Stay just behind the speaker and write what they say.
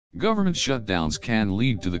Government shutdowns can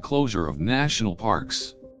lead to the closure of national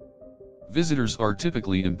parks. Visitors are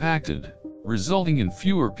typically impacted, resulting in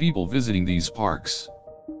fewer people visiting these parks.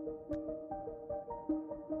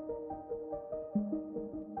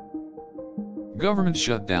 Government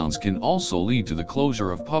shutdowns can also lead to the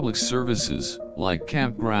closure of public services, like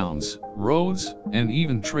campgrounds, roads, and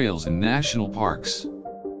even trails in national parks.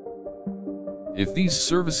 If these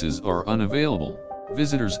services are unavailable,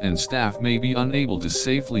 visitors and staff may be unable to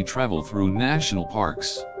safely travel through national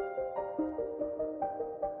parks.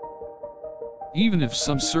 Even if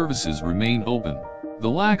some services remain open, the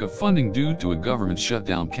lack of funding due to a government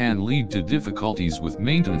shutdown can lead to difficulties with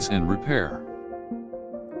maintenance and repair.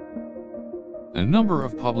 A number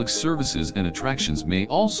of public services and attractions may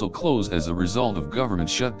also close as a result of government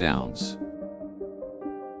shutdowns.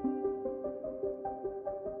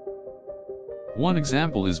 One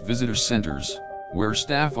example is visitor centers, where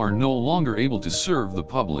staff are no longer able to serve the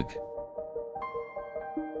public.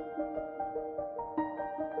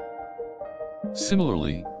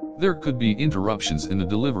 Similarly, there could be interruptions in the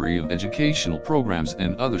delivery of educational programs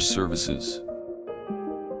and other services.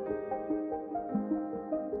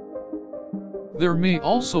 There may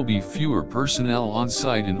also be fewer personnel on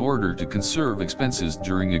site in order to conserve expenses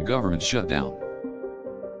during a government shutdown.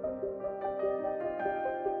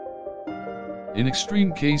 In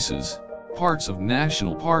extreme cases, parts of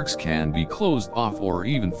national parks can be closed off or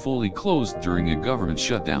even fully closed during a government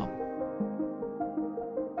shutdown.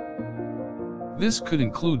 This could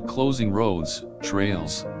include closing roads,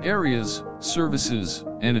 trails, areas, services,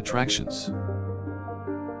 and attractions.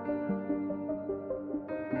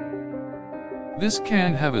 This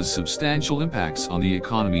can have substantial impacts on the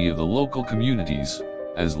economy of the local communities,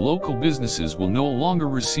 as local businesses will no longer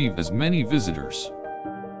receive as many visitors.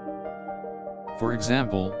 For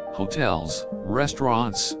example, hotels,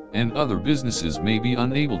 restaurants, and other businesses may be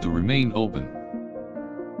unable to remain open.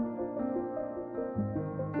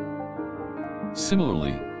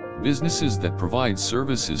 Similarly, businesses that provide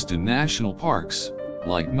services to national parks,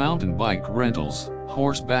 like mountain bike rentals,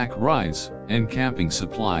 horseback rides, and camping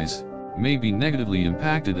supplies, may be negatively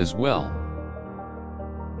impacted as well.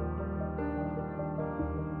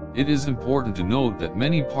 It is important to note that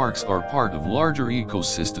many parks are part of larger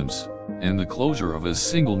ecosystems, and the closure of a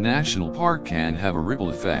single national park can have a ripple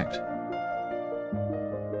effect.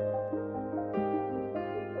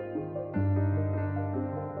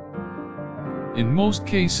 In most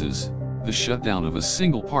cases, the shutdown of a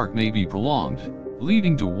single park may be prolonged,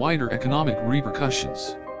 leading to wider economic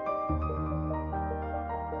repercussions.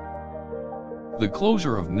 The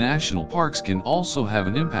closure of national parks can also have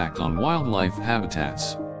an impact on wildlife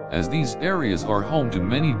habitats, as these areas are home to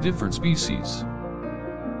many different species.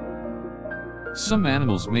 Some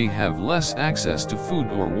animals may have less access to food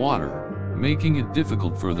or water, making it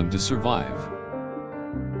difficult for them to survive.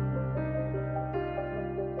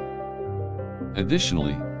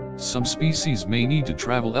 Additionally, some species may need to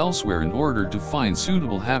travel elsewhere in order to find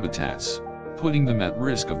suitable habitats, putting them at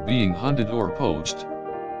risk of being hunted or poached.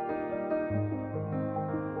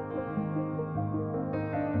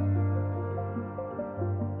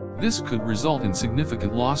 This could result in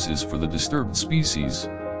significant losses for the disturbed species,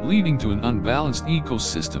 leading to an unbalanced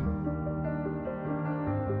ecosystem.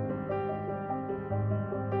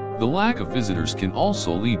 The lack of visitors can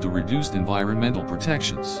also lead to reduced environmental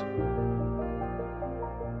protections.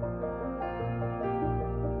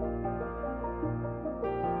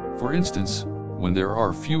 For instance, when there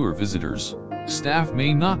are fewer visitors, staff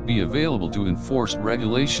may not be available to enforce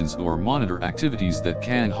regulations or monitor activities that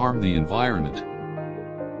can harm the environment.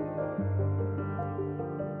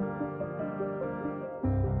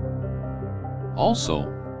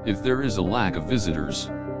 Also, if there is a lack of visitors,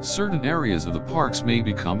 certain areas of the parks may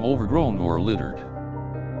become overgrown or littered.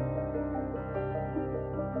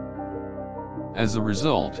 As a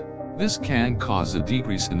result, this can cause a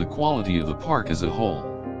decrease in the quality of the park as a whole.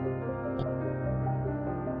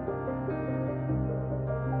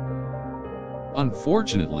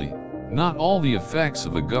 Unfortunately, not all the effects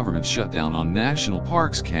of a government shutdown on national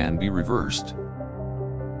parks can be reversed.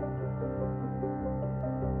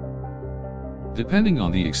 Depending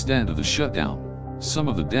on the extent of the shutdown, some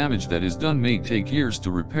of the damage that is done may take years to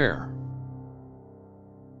repair.